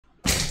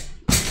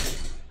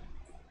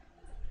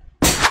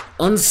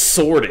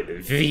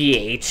Unsorted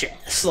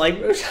VHS. Like,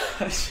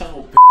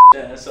 so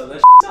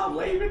that sound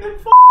lame than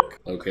fuck.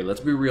 Okay, let's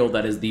be real.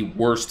 That is the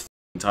worst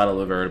title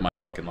I've ever heard in my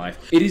fucking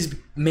life. It is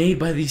made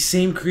by the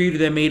same creator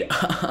that made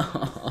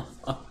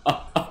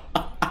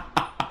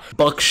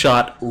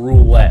Buckshot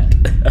Roulette.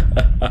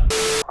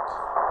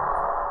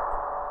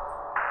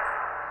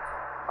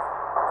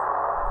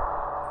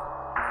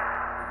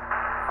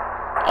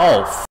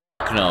 Oh,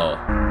 fuck no.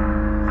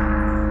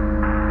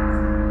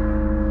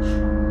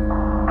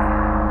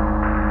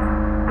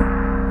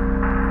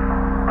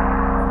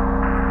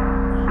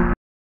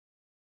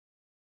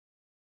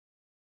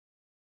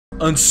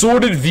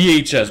 Unsorted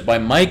VHS by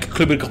Mike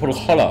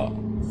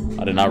Klibbekhola.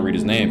 I did not read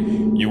his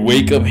name. You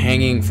wake up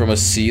hanging from a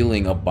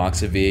ceiling, a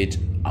box of VHS.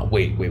 Oh,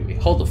 wait.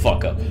 Hold the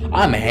fuck up.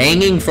 I'm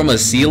hanging from a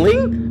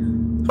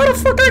ceiling? How the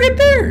fuck did I get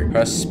there?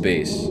 Press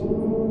space.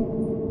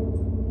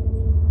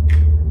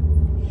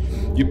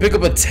 You pick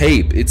up a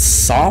tape. It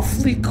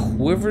softly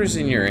quivers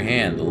in your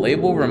hand. The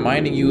label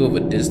reminding you of a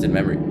distant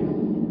memory.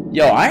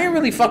 Yo, I ain't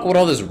really fucking with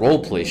all this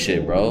roleplay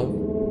shit, bro.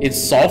 It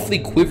softly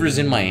quivers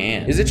in my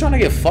hand. Is it trying to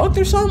get fucked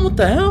or something? What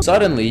the hell?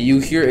 Suddenly, you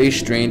hear a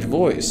strange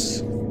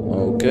voice.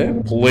 Okay.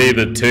 Play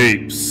the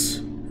tapes.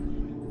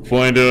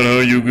 Find out how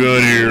you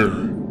got here.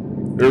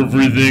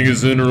 Everything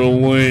is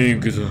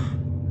interlinked.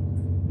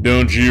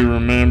 Don't you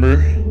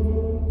remember?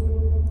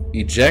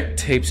 Eject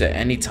tapes at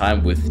any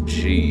time with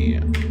G.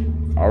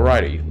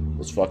 Alrighty.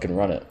 Let's fucking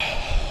run it.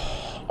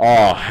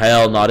 Oh,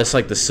 hell no. This is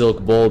like the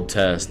silk bulb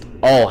test.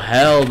 Oh,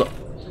 hell no.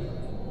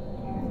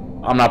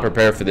 I'm not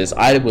prepared for this.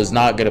 I was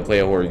not gonna play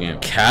a horror game.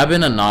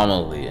 Cabin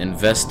anomaly.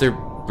 Investor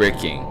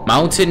bricking.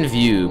 Mountain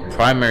view.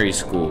 Primary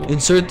school.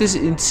 Insert this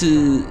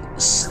into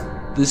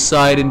this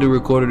side into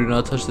recorder. Do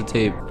not touch the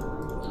tape.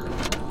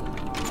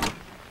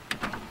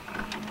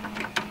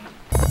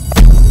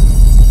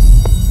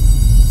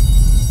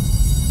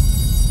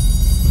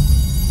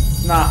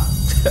 Nah.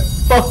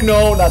 Fuck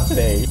no, not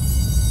today.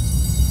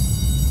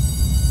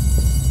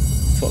 What the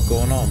fuck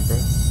going on, bro?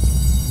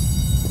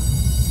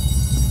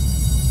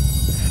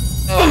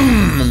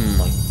 Oh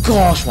my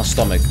gosh, my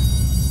stomach.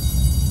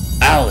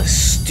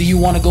 Alice, do you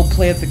want to go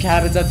play at the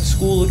cabins after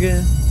school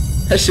again?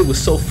 That shit was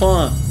so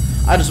fun.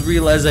 I just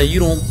realized that you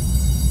don't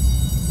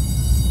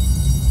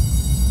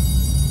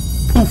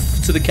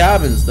poof to the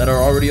cabins that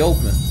are already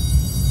open.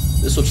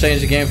 This will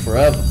change the game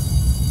forever.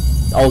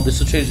 Oh, this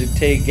will change the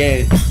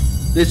game.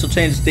 This will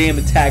change the damn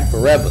attack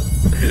forever.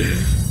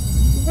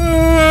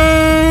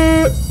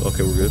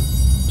 Okay, we're good.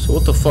 So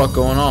what the fuck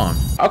going on?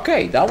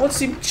 Okay, that one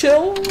seemed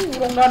chill. We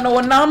don't got no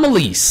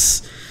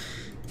anomalies.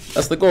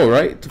 That's the goal,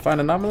 right? To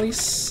find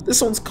anomalies.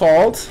 This one's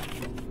called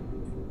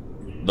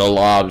the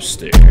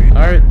lobster.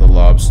 Alright, the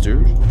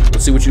lobster.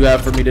 Let's see what you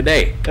have for me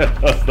today.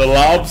 The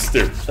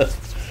lobster.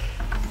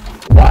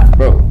 What,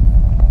 bro?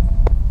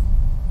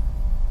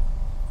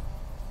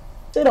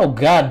 Ain't no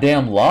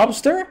goddamn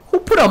lobster. Who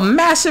put a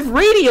massive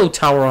radio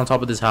tower on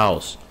top of this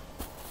house?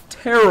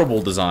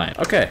 Terrible design.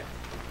 Okay.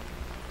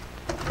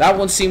 That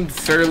one seemed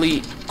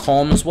fairly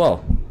calm as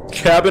well.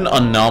 Cabin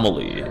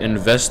anomaly.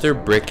 Investor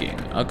bricking.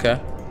 Okay.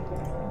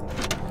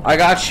 I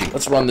got you.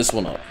 Let's run this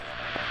one up.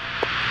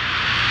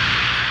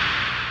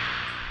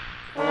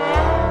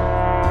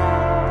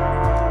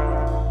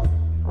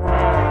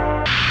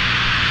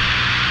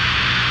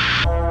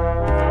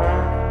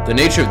 The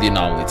nature of the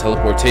anomaly,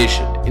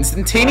 teleportation.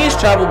 Instantaneous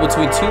travel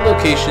between two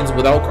locations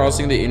without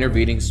crossing the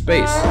intervening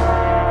space.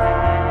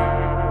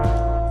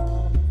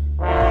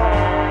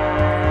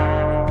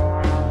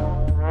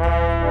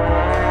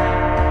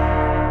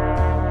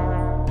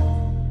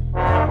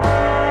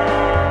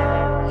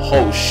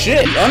 Oh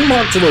shit! The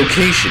unmarked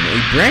location, a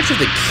branch of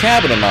the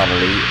cabin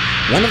anomaly.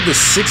 One of the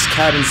 6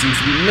 cabins seems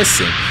to be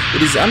missing.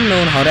 It is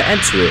unknown how to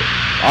enter it.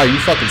 Are you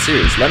fucking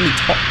serious? Let me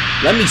talk.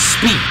 Let me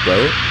speak,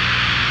 bro.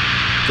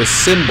 The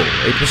symbol.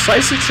 A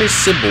precisely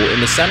traced symbol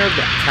in the center of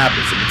the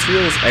cabins. The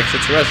material is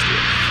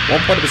extraterrestrial. One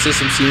part of the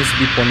system seems to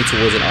be pointing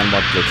towards an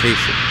unmarked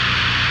location.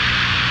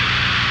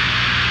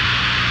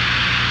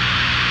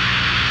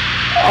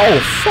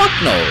 Oh, fuck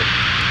no.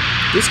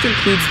 This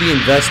concludes the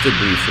investor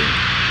briefing.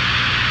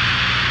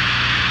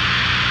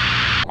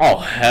 Oh,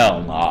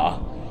 hell nah.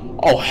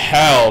 Oh,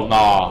 hell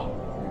nah.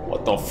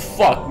 What the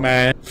fuck,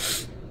 man?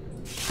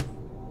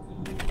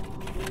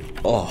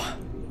 Oh.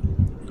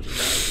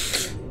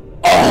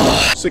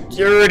 Oh.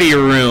 Security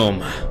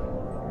room.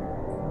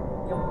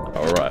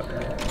 Alright.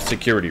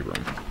 Security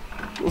room.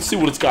 Let's see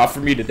what it's got for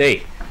me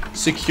today.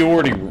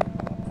 Security room.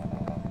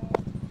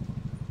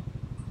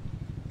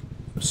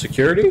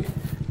 Security?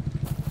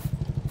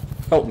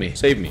 Help me.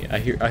 Save me. I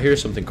hear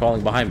something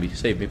crawling behind me.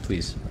 Save me,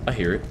 please. I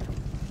hear it.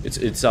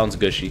 It sounds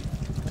gushy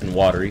and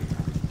watery,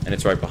 and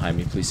it's right behind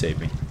me. Please save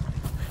me.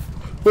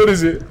 What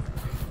is it?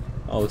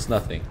 Oh, it's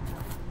nothing.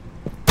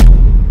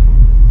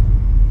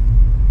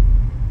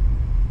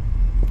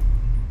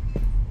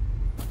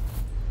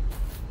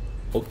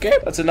 Okay,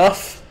 that's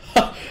enough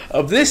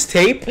of this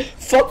tape.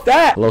 Fuck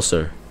that. Hello,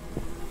 sir.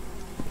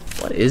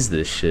 What is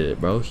this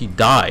shit, bro? He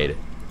died.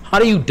 How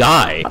do you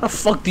die? How the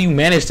fuck do you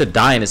manage to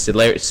die in a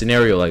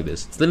scenario like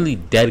this? It's literally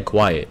dead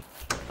quiet.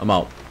 I'm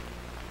out.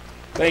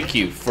 Thank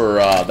you for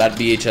that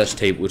VHS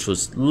tape, which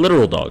was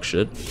literal dog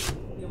shit.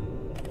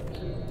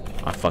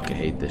 I fucking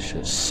hate this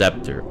shit.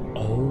 Scepter.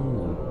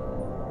 Oh.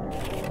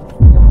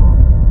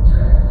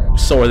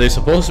 So are they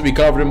supposed to be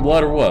covered in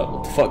blood or what?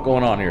 What the fuck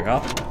going on here, huh?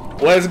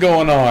 What's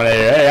going on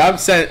here? Hey,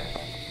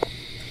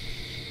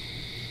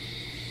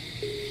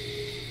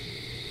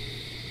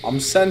 I'm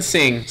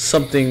sensing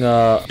something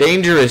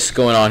dangerous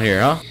going on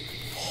here, huh? Oh,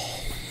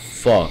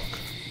 fuck.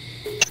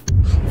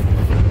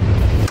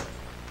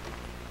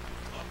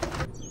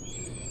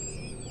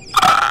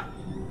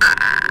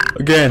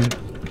 Again.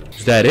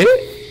 Is that it?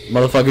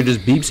 Motherfucker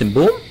just beeps and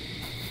boom?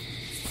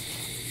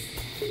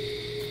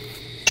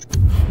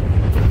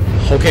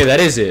 Okay, that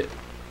is it.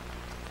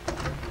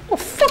 What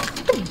the fuck?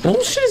 What the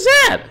bullshit is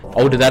that?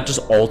 Oh, did that just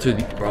alter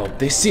the... Bro,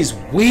 this is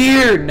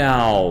weird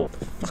now.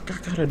 What the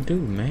fuck I gotta do,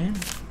 man?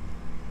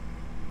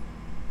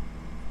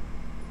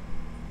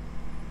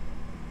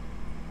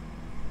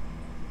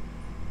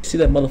 See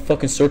that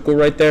motherfucking circle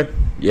right there?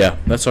 Yeah,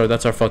 that's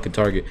our fucking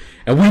target.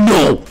 And we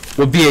know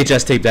what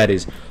VHS tape that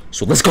is.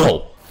 So let's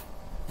go.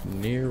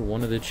 Near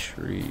one of the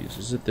trees.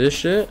 Is it this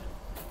shit?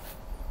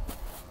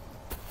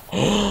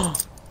 Oh!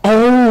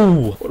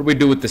 What do we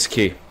do with this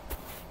key?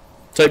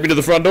 Take me to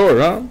the front door,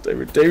 huh? Take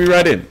me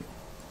right in.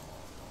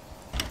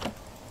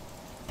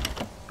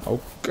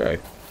 Okay.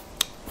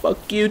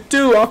 Fuck you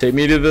too. Take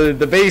me to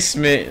the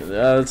basement.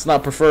 It's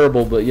not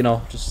preferable, but you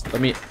know, just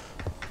let me...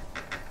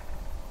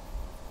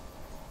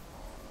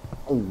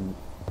 Oh.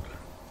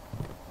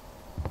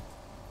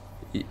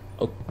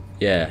 Oh,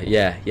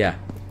 yeah.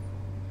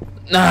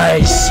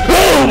 Nice!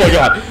 Oh my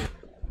god!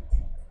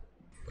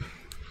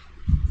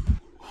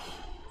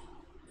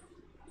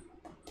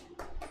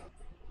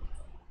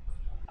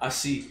 I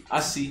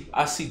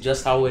see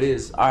just how it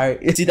is.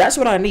 Alright. See, that's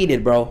what I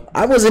needed, bro.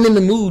 I wasn't in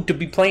the mood to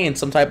be playing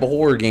some type of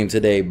horror game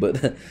today,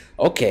 but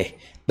okay.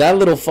 That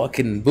little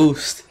fucking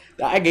boost,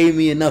 that gave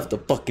me enough to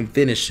fucking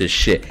finish this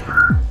shit.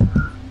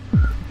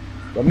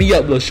 Let me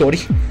up, little shorty.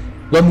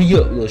 Let me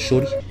up, little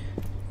shorty.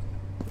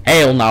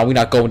 Hell nah, we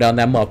not going down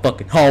that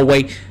motherfucking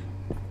hallway.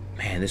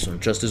 Man, this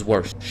one's just as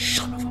worse.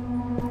 Son of a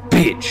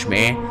bitch,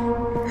 man.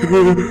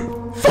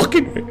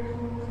 Fucking...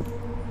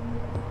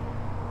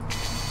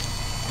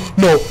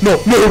 No.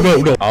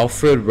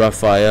 Alfred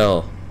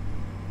Raphael.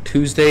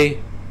 Tuesday,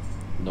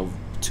 the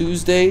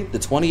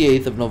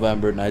 28th of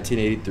November,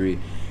 1983,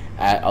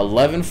 at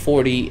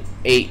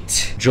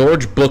 11:48.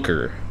 George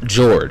Booker.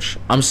 George,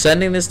 I'm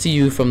sending this to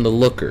you from the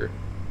Looker.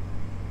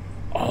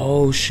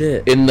 Oh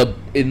shit. In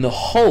the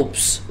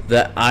hopes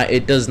that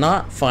it does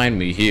not find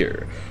me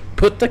here.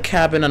 Put the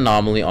cabin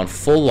anomaly on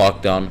full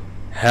lockdown.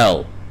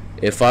 Hell,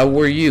 if I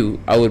were you,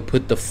 I would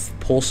put the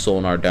pulse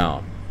sonar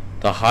down.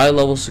 The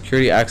high-level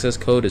security access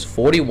code is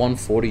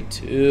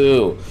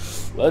 4142.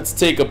 Let's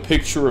take a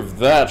picture of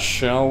that,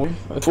 shall we?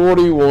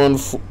 41...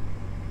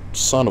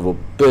 Son of a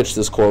bitch,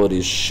 this quality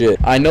is shit.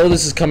 I know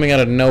this is coming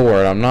out of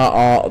nowhere. I'm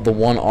not the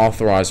one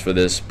authorized for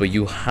this, but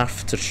you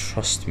have to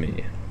trust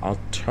me. I'll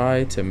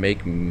try to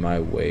make my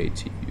way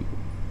to you.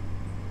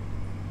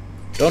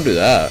 Don't do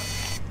that.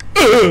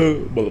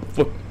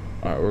 Motherfucker.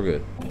 Alright, we're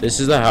good. This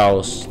is the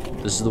house.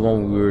 This is the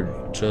one we were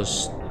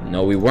just...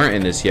 No, we weren't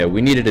in this yet.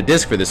 We needed a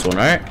disc for this one,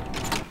 right?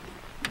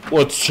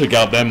 Let's check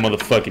out that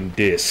motherfucking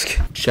disc.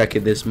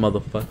 Checking this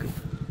motherfucker.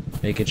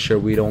 Making sure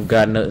we don't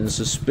got nothing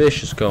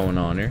suspicious going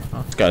on here.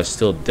 Oh, this guy's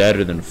still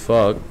deader than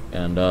fuck.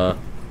 And, I'm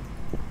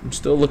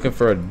still looking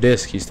for a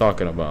disc he's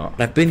talking about.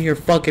 I've been here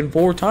fucking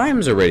 4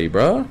 times already,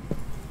 bro.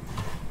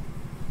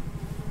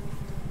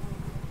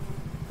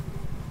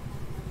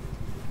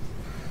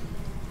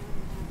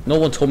 No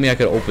one told me I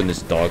could open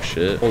this dog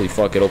shit. Holy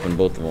fuck, it opened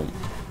both of them.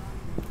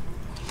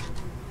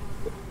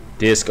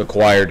 Disc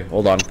acquired.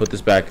 Hold on, put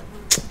this back.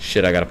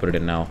 Shit, I gotta put it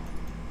in now.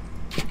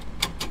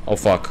 Oh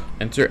fuck.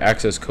 Enter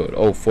access code.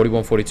 Oh,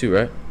 4142,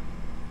 right?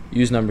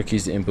 Use number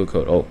keys to input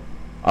code. Oh,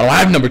 I don't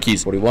have number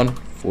keys.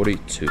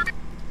 4142.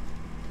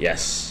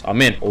 Yes,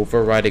 I'm in.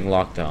 Overriding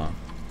lockdown.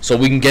 So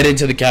we can get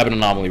into the cabin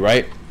anomaly,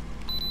 right?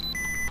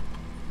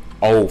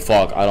 Oh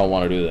fuck, I don't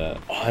want to do that.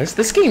 Oh,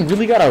 this game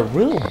really got a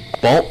real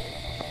bump.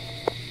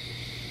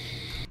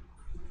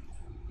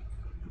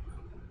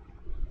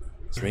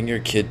 Bring your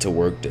kid to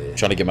work day.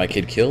 Trying to get my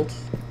kid killed?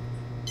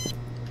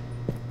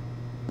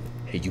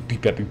 Hey, you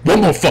beep at me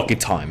one more fucking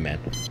time, man.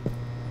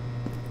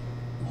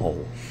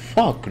 Oh,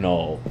 fuck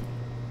no.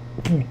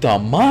 Puta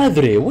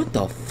madre, what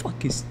the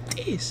fuck is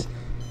this?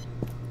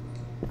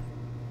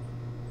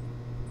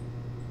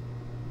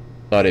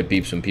 Thought it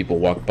beeps when people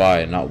walk by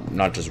and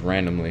not just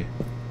randomly.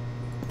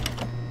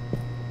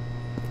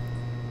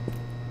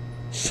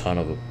 Son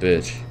of a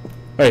bitch.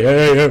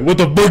 Hey, what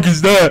the fuck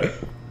is that?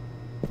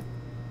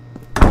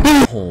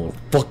 Don't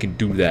fucking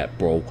do that,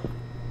 bro.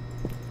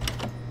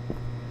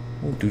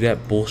 Don't do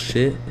that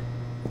bullshit.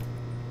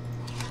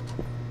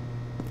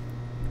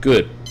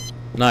 Good.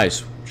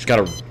 Nice. Just got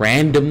a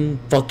random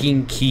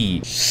fucking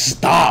key.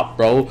 Stop,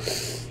 bro.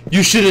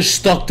 You should have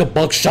stuck to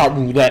Buckshot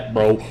Roulette,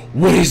 bro.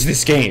 What is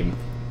this game?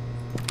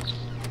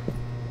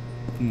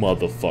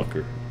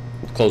 Motherfucker.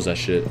 Close that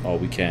shit. Oh,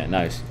 we can't.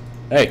 Nice.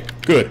 Hey,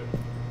 good.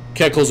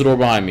 Can't close the door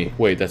behind me.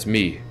 Wait, that's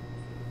me.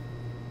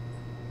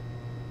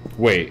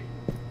 Wait.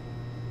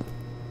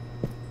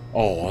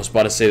 Oh, I was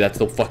about to say that's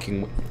the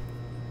fucking...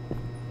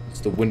 It's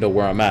the window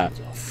where I'm at.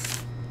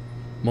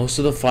 Most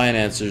of the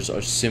financiers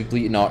are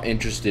simply not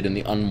interested in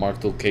the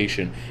unmarked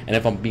location. And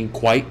if I'm being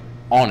quite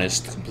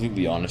honest,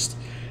 completely honest,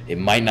 it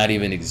might not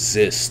even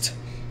exist.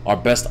 Our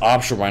best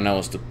option right now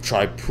is to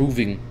try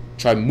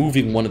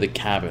moving one of the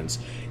cabins.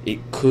 It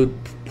could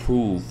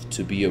prove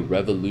to be a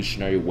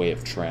revolutionary way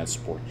of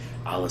transport.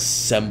 I'll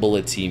assemble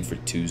a team for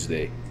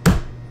Tuesday.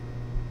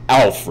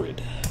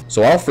 Alfred.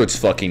 So Alfred's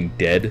fucking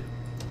dead.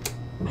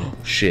 Oh,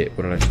 shit,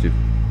 what did I just do?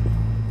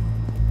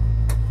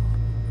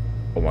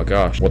 Oh my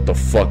gosh, what the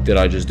fuck did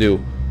I just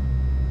do?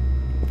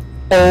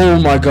 Oh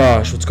my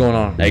gosh, what's going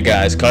on? Hey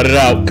guys, cut it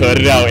out,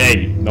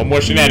 Hey, no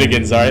more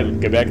shenanigans, alright?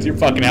 Get back to your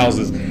fucking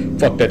houses.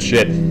 Fuck that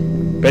shit.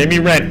 Pay me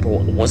rent.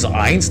 Was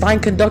Einstein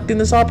conducting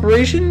this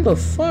operation? The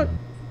fuck?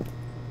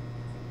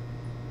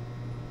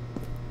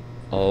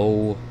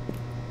 Oh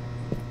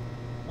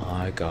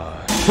my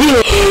god.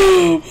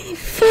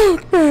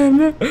 Fuck,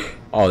 man.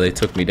 Oh, they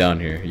took me down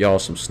here. Y'all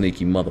some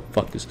sneaky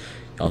motherfuckers.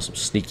 Y'all some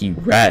sneaky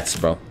rats,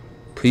 bro.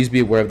 Please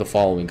be aware of the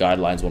following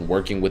guidelines when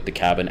working with the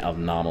cabin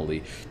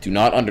anomaly. Do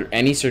not under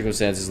any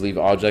circumstances leave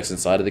objects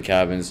inside of the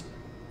cabins.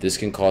 This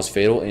can cause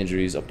fatal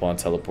injuries upon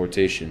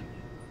teleportation.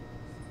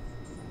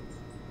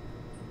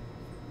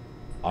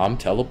 I'm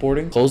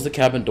teleporting? Close the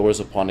cabin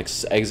doors upon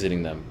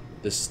exiting them.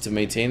 This is to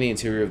maintain the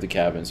interior of the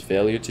cabins.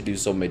 Failure to do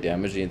so may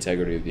damage the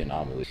integrity of the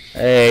anomaly.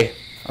 Hey,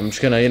 I'm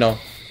just gonna, you know,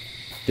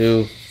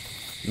 do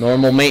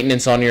normal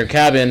maintenance on your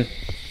cabin.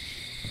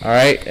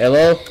 Alright,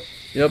 hello?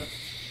 Yep.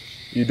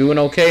 You doing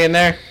okay in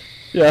there?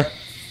 Yeah.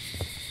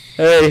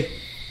 Hey.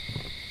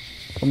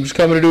 I'm just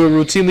coming to do a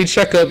routinely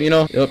checkup, you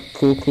know. Yep,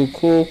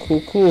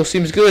 cool.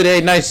 Seems good.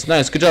 Hey, nice.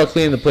 Good job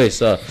cleaning the place.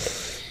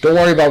 Don't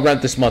worry about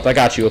rent this month. I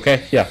got you,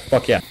 okay? Yeah,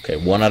 fuck yeah. Okay,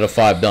 1 out of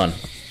 5 done.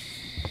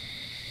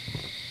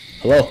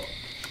 Hello?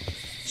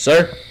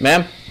 Sir?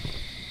 Ma'am?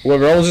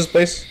 Whoever owns this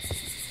place?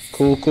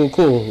 Cool.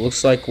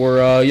 Looks like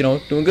we're, you know,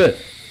 doing good.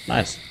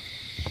 Nice.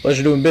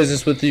 Pleasure doing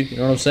business with you. You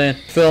know what I'm saying?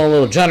 Feeling a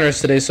little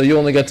generous today, so you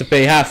only get to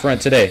pay half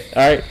rent today.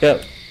 Alright?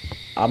 Yep.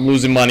 I'm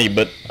losing money,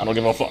 but I don't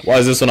give a fuck. Why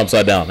is this one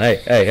upside down?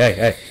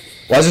 Hey.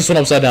 Why is this one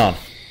upside down?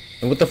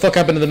 And what the fuck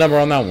happened to the number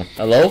on that one?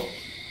 Hello?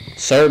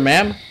 Sir?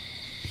 Ma'am?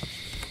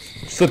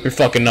 Flip your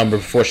fucking number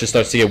before she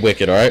starts to get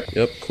wicked, alright?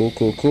 Yep, cool.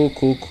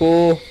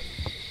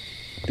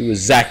 Do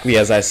exactly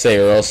as I say,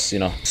 or else, you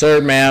know. Sir,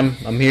 ma'am,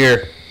 I'm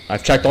here.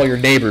 I've checked all your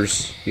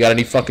neighbors. You got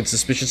any fucking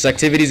suspicious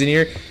activities in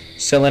here?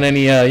 Selling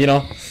any, you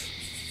know,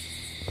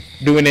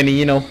 doing any,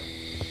 you know,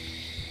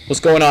 what's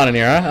going on in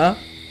here, huh?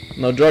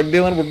 No drug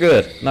dealing? We're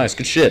good. Nice,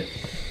 good shit.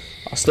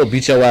 I'll still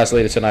beat your ass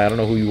later tonight. I don't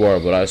know who you are,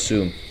 but I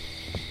assume.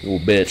 You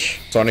little bitch.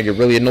 Starting to get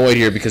really annoyed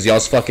here because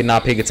y'all's fucking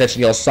not paying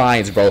attention to y'all's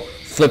signs, bro.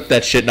 Flip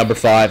that shit, number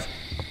 5.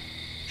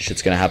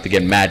 Shit's gonna have to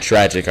get mad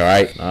tragic,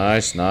 alright?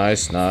 Nice.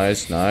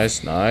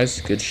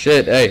 Good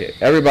shit. Hey,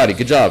 everybody,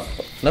 good job.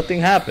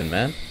 Nothing happened,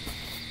 man.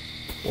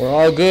 We're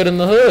all good in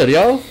the hood,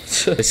 yo.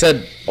 They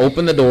said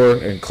open the door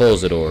and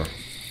close the door.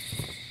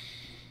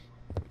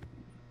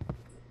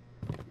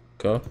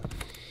 Okay.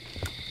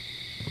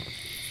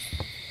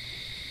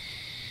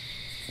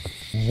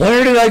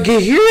 Where did I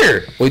get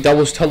here? Wait, that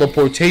was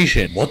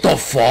teleportation. What the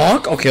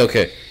fuck?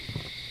 Okay.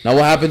 Now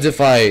what happens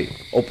if I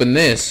open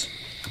this?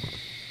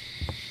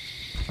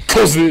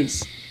 Close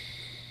this.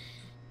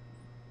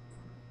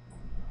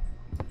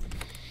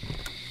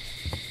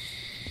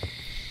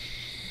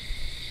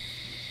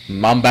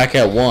 I'm back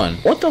at 1.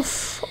 What the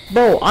f...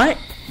 Bro, I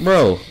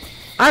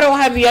don't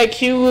have the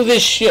IQ of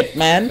this shit,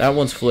 man. That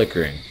one's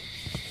flickering.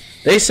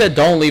 They said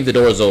don't leave the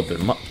doors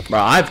open. Bro,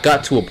 I've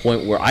got to a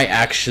point where I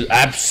actually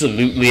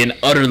absolutely and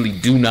utterly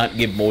do not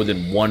give more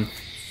than 1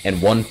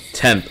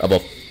 1/10 of a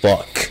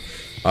fuck.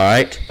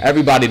 Alright?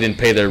 Everybody didn't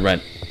pay their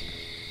rent.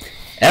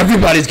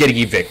 Everybody's getting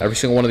evicted. Every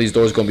single one of these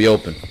doors is going to be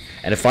open.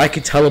 And if I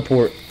could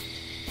teleport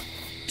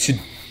to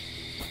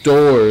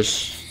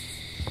doors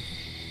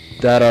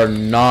that are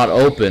not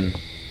open,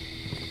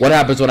 what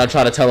happens when I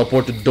try to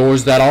teleport to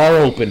doors that are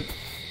open?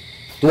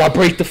 Do I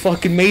break the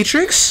fucking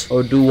matrix?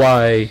 Or do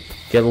I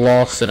get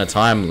lost in a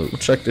time loop?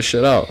 Check this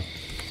shit out.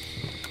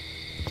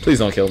 Please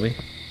don't kill me.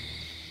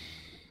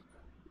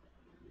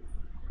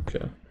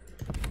 Okay.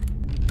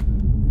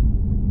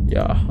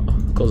 Yeah.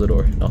 Close the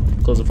door. No,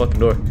 close the fucking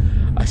door.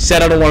 I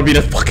said I don't want to be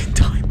in a fucking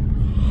time.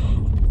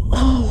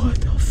 Oh, what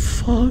the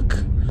fuck?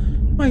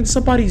 Am I in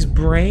somebody's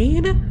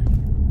brain?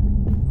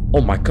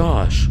 Oh my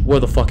gosh. Where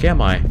the fuck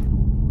am I?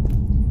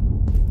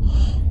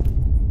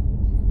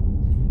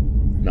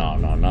 No.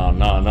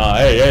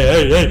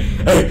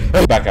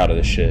 Hey. Back out of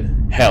this shit.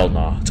 Hell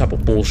nah. Type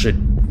of bullshit.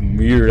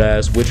 Weird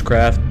ass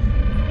witchcraft.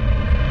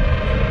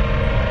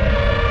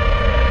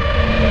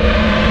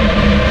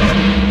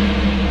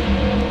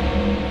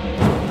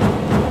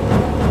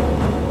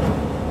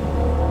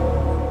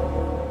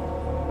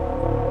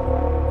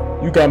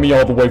 You got me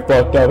all the way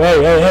fucked up.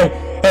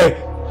 Hey.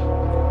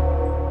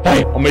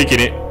 I'm making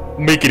it.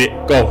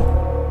 Go.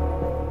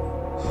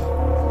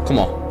 Come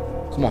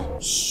on. Come on.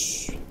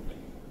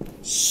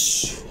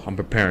 I'm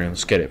preparing.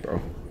 Let's get it,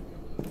 bro.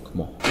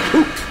 Come on.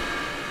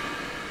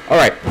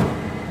 Alright.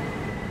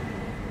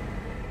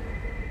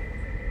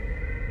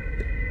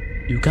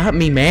 You got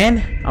me,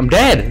 man. I'm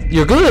dead.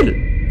 You're good.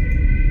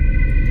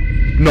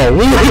 No.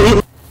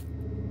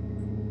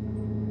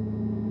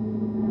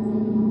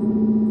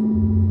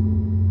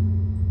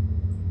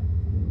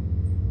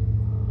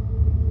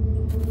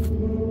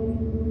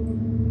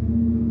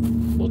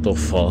 What the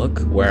fuck?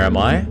 Where am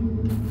I?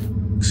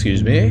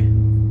 Excuse me?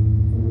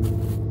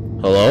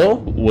 Hello?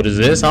 What is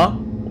this, huh?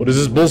 What is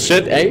this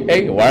bullshit? Hey,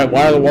 hey, why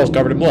are the walls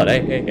covered in blood?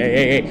 Hey, hey,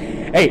 hey, hey,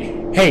 hey, hey,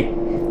 hey!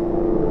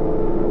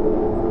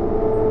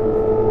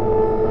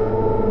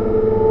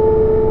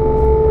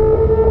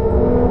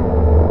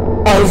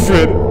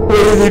 Alfred!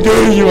 What are they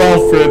doing to you,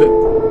 Alfred?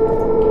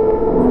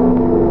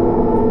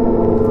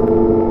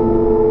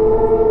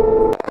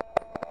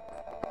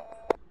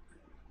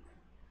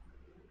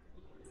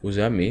 Was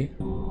that me?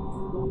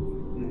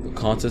 The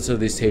contents of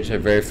these tapes are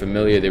very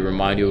familiar. They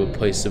remind you of a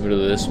place similar to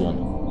this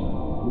one.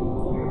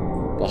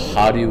 But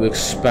how do you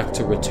expect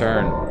to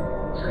return?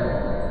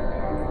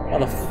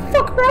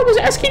 Motherfucker, I was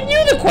asking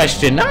you the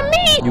question, not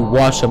me! You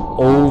watch them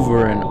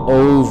over and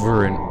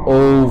over and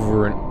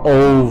over and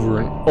over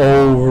and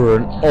over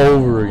and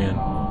over again.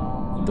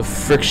 The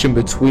friction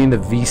between the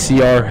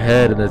VCR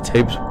head and the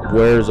tapes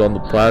wears on the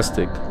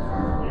plastic.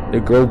 They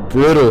grow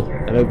brittle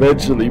and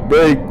eventually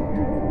break.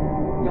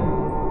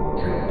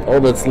 All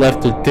that's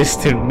left are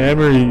distant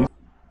memories.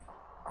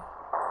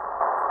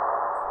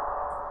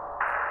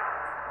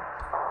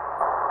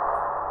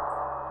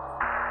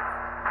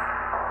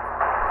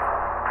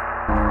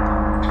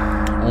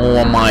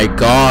 Oh my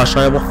gosh,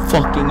 I have a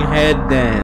fucking head then.